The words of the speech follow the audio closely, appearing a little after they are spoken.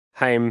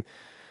Hey, I'm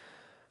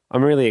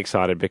really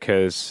excited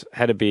because I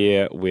had a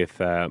beer with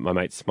my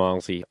mate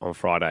Smilesy on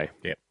Friday.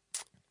 Yep.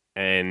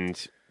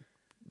 And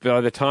by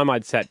the time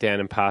I'd sat down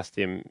and passed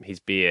him his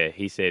beer,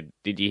 he said,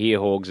 "Did you hear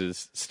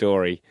Horgs'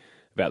 story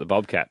about the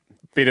Bobcat?"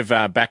 Bit of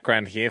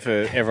background here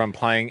for everyone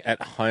playing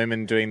at home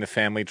and doing the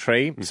family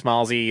tree.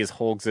 Smilesy is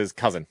Horgs'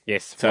 cousin.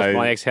 Yes. So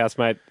my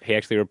ex-housemate, he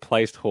actually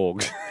replaced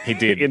Horgs. He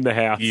did. In the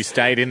house. You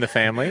stayed in the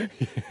family.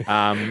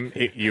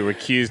 You were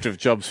accused of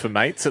jobs for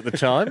mates at the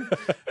time,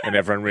 and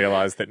everyone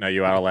realised that, no,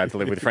 you are allowed to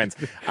live with friends.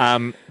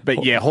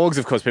 But yeah, Horgs,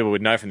 of course, people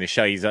would know from this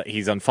show,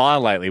 he's on fire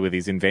lately with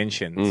his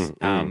inventions.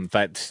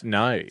 But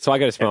no. So I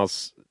go to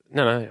Smiles,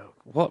 no,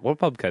 what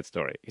Bobcat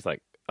story? He's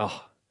like,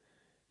 oh,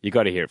 you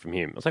got to hear it from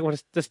him. I was like, well,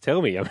 just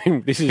tell me. I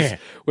mean, this is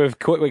we're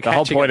the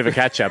whole point of a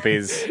catch-up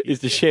is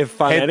to share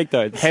fun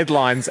anecdotes,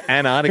 headlines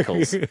and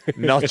articles,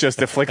 not just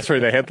to flick through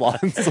the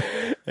headlines.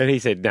 And he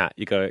said, "Nah,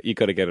 you got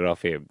to get it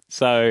off him."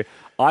 So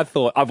I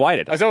thought I've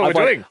waited. That's what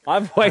we're doing.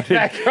 I've waited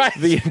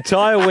the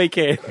entire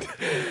weekend,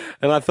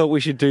 and I thought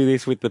we should do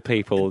this with the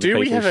people. Do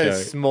we have show. a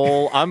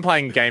small? I'm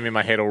playing a game in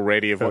my head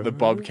already of what the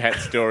Bobcat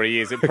story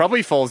is. It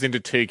probably falls into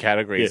two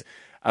categories: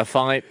 a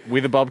fight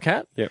with a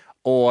Bobcat. Yep.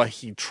 Or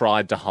he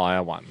tried to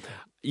hire one.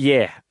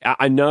 Yeah,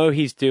 I know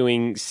he's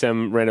doing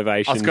some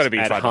renovations It's got to be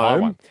at tried to hire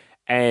home. one.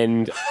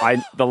 And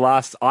I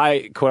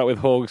caught up with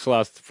Horgs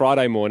last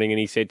Friday morning, and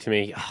he said to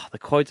me, the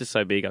quotes are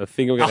so big, I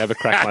think I'm going to have a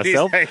crack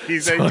myself.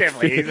 He's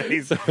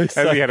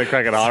definitely had a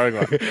crack at hiring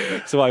one.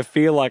 So I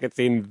feel like it's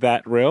in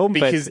that realm.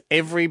 Because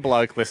every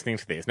bloke listening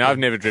to this, now I've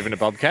never driven a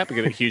Bobcat, but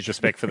I've got a huge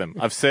respect for them.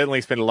 I've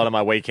certainly spent a lot of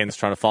my weekends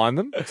trying to find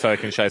them so I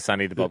can show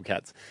Sonny the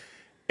Bobcats.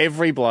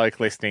 Every bloke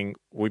listening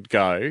would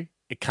go,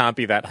 it can't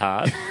be that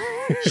hard.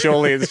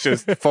 Surely it's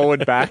just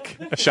forward, back,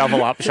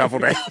 shovel up, shovel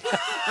down.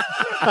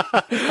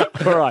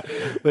 All right,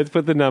 let's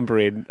put the number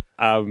in.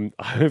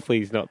 Hopefully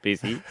he's not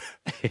busy.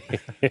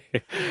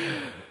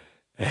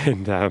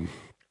 And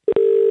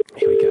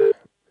here we go.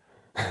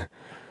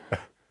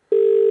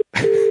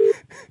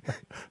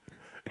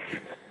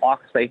 Mike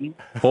speaking.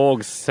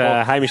 Horgs,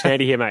 Hamish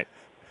Andy here, mate.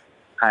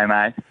 Hey,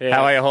 mate. Yeah.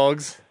 How are you,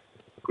 Horgs?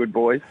 Good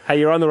boys. Hey,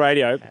 you're on the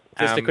radio.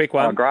 Just a quick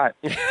one. Oh, great.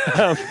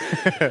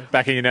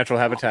 Back in your natural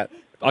habitat.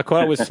 I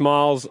caught up with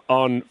Smiles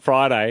on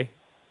Friday,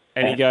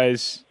 and he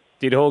goes,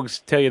 "Did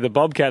Horgs tell you the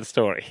Bobcat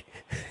story?"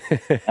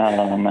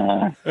 Oh,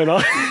 no. And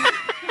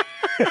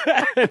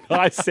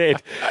I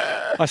said,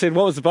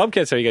 "What was the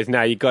Bobcat story?" He goes,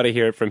 "No, you got to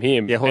hear it from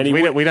him." Yeah, Horgs,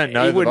 and we don't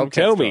know the wouldn't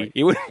Bobcat tell story. me.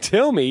 He wouldn't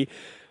tell me.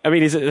 I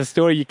mean, is it a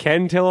story you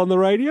can tell on the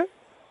radio?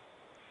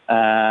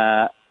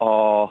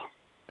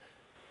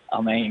 I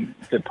mean,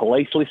 do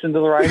police listen to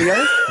the radio?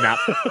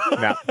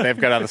 No, they've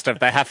got other stuff.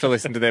 They have to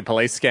listen to their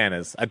police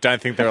scanners. I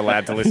don't think they're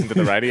allowed to listen to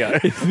the radio.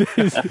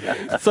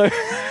 So,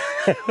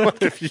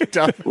 What have you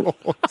done,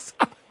 Horgs?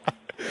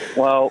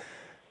 Well,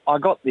 I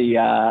got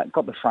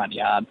the front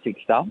yard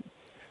fixed up,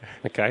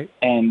 okay.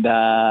 and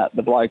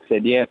the bloke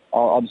said, "Yeah,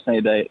 I just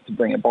need to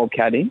bring a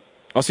Bobcat in."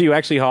 Oh, so you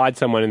actually hired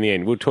someone in the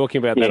end. We were talking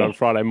about that Yeah. on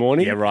Friday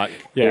morning. Yeah, right.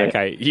 Yeah, Yeah.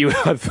 okay.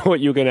 I thought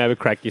you were going to have a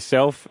crack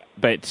yourself,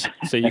 but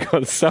so you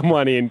got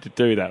someone in to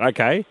do that.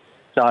 Okay.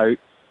 So,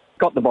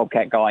 got the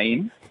Bobcat guy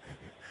in,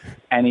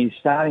 and he's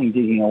starting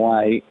digging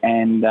away,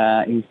 and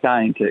he's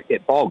starting to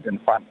get bogged in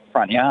the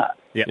front yard.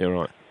 Yep. Yeah,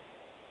 right.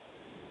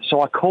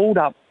 So I called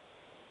up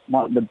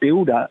the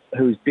builder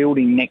who's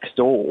building next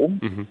door,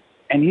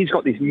 and he's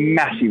got this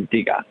massive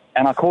digger.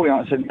 And I called him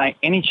and I said, "Mate,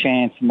 any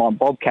chance my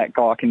Bobcat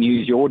guy can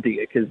use your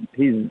digger because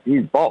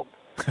he's bogged?"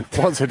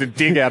 Wants her to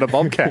dig out a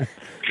Bobcat.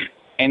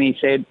 And he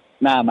said,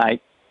 "Nah,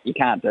 mate, you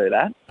can't do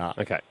that."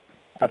 Okay.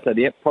 I said,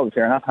 "Yep, probably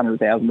fair enough,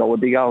 $100,000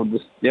 digger. I'll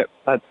just,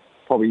 that's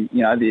probably,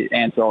 the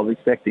answer I was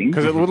expecting."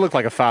 Because it would look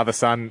like a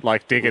father-son,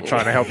 digger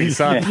trying to help his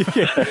son.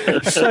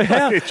 So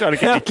Trying to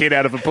get your kid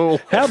out of a pool.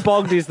 how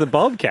bogged is the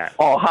Bobcat?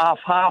 Oh,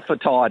 half a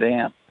tie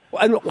down.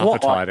 And Half a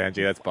tie down,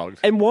 gee, that's bogged.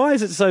 And why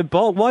is it so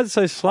bogged? Why is it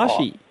so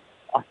slushy?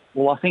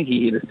 I think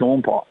he hit a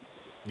storm pipe.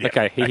 Yeah,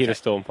 Okay, he hit a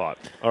storm pipe.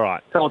 All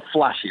right. So it's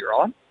slushy,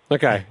 right?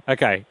 Okay.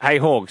 Hey,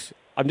 Horgs,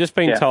 I'm just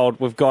being Yeah. told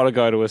we've got to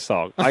go to a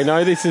song. I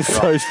know this is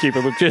so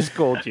stupid. We've just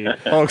called you.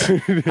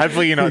 Horgs,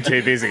 hopefully you're not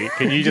too busy.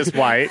 Can you just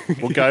wait?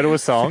 We'll go to a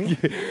song.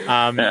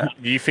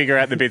 You figure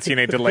out the bits you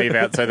need to leave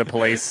out so the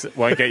police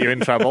won't get you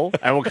in trouble,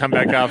 and we'll come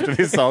back after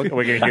this song and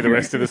we're going to hear the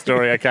rest of the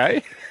story,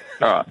 okay?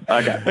 All right,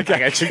 okay.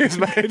 Okay, cheers,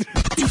 mate.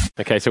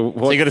 Okay, so So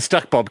what? you got a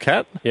stuck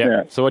Bobcat?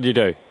 Yeah. So what do you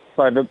do?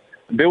 So the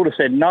builder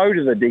said no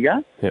to the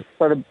digger. Yep.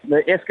 So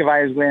the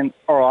excavators went,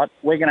 "All right,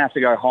 we're going to have to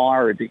go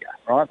hire a digger,"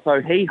 right?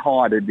 So he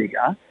hired a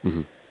digger,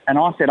 and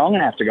I said, "I'm going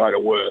to have to go to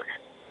work."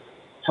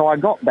 So I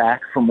got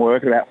back from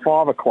work at about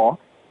 5 o'clock,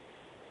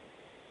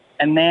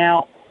 and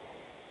now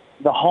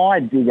the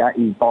hired digger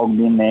is bogged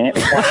in there.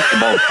 Plus the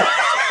Bobcat.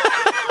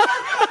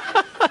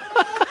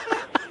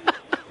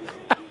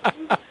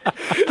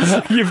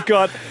 You've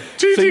got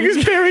Two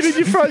diggers buried in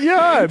your front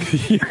yard.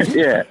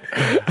 Yeah.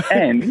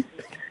 And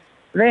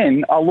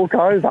then I look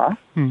over,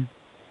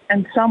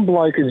 and some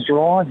bloke is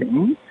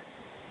driving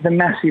the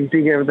massive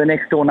digger of the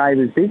next door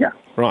neighbour's digger.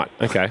 right.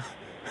 Okay.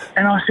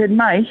 And I said,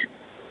 "Mate,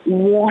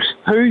 what?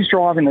 Who's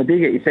driving the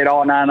digger? He said,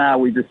 oh, no,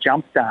 we just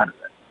jump-started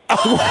it.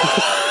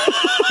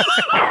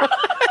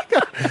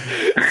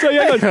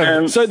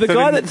 So the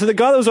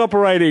guy that was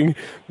operating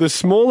the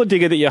smaller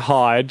digger that you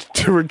hired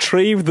to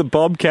retrieve the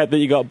bobcat that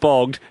you got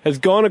bogged has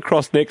gone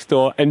across next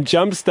door and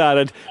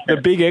jump-started the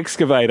big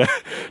excavator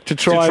to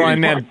try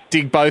and now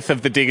dig both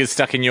of the diggers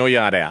stuck in your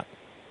yard out.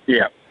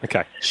 Yeah.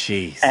 Okay.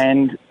 Jeez.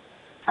 And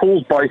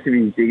pulls both of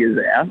his diggers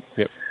out.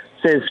 Yep.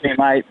 Says to me,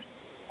 mate,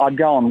 I'd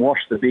go and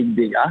wash the big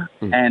digger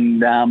and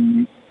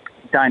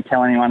don't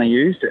tell anyone I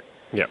used it.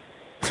 Yep.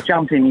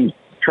 Jumped in his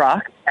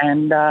truck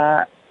and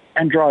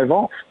drove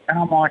off. And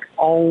I'm like,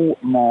 oh,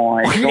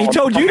 my God. He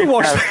told you to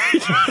wash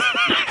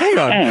Hang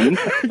on. And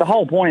the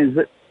whole point is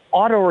that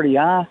I'd already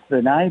asked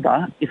the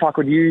neighbour if I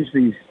could use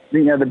these,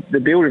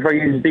 the builder, if I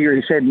could use the digger.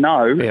 He said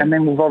no, and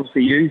then we've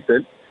obviously used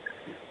it.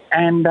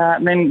 And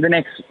then the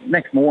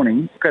next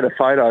morning, got a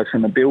photo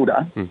from the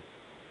builder,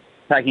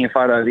 taking a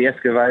photo of the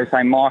excavator,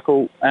 saying,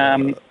 Michael,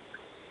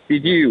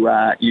 did you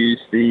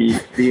use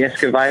the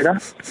excavator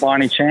by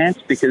any chance?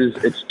 Because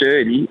it's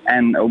dirty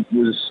and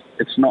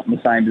it's not in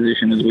the same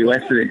position as we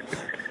left it in.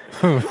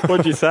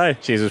 What'd you say?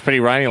 Jeez, it was pretty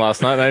rainy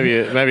last night.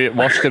 Maybe it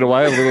washed it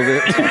away a little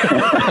bit.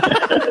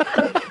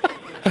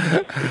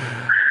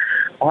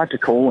 I had to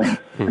call him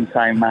and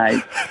say,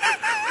 mate,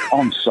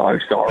 I'm so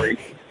sorry.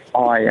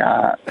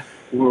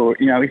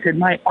 He said,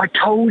 mate, I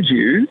told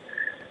you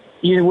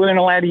weren't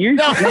allowed to use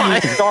it. Then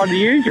you decided to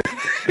use it.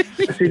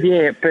 I said,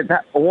 yeah, but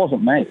it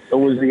wasn't me. It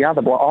was the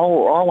other boy.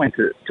 I went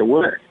to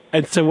work.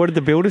 And so what did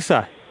the builder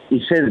say?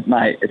 He said,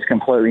 mate, it's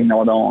completely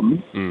not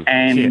on.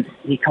 And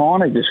he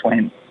kind of just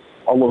went,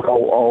 oh, look,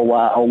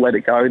 I'll let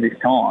it go this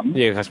time.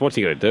 Yeah, because what's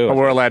he going to do? Well,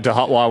 we're allowed to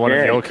hotwire one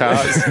of your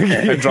cars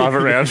and drive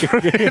around.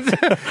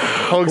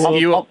 Hogs,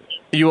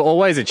 you were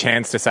always a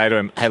chance to say to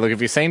him, hey, look,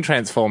 if you've seen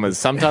Transformers,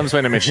 sometimes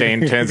when a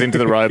machine turns into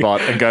the robot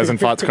and goes and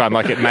fights crime,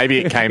 maybe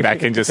it came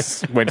back and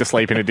just went to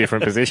sleep in a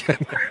different position.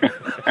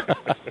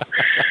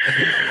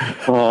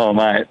 Oh,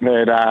 mate.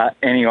 But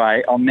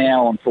anyway, I'm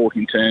now on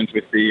talking terms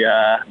with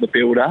the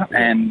builder,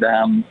 and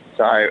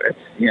so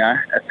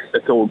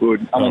it's all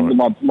good. I mean,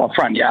 my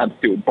front yard's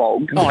still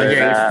bogged. Oh,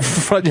 yeah.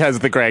 Front yard's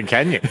the Grand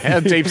Canyon. How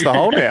deep's the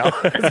hole now?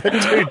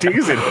 2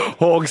 diggers in.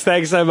 Hogs,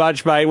 thanks so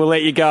much, mate. We'll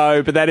let you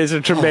go, but that is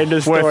a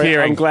tremendous worth story.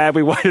 hearing. I'm glad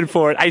we waited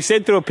for it. Hey,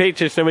 send through a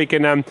picture so we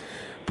can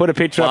put a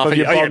picture up of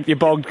your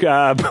bogged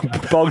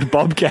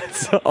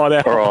bobcats on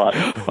our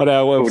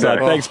website.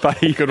 Thanks,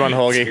 buddy. Good one,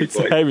 Horgie. It's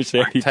Hamish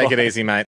Andy Take Mon. it easy, mate.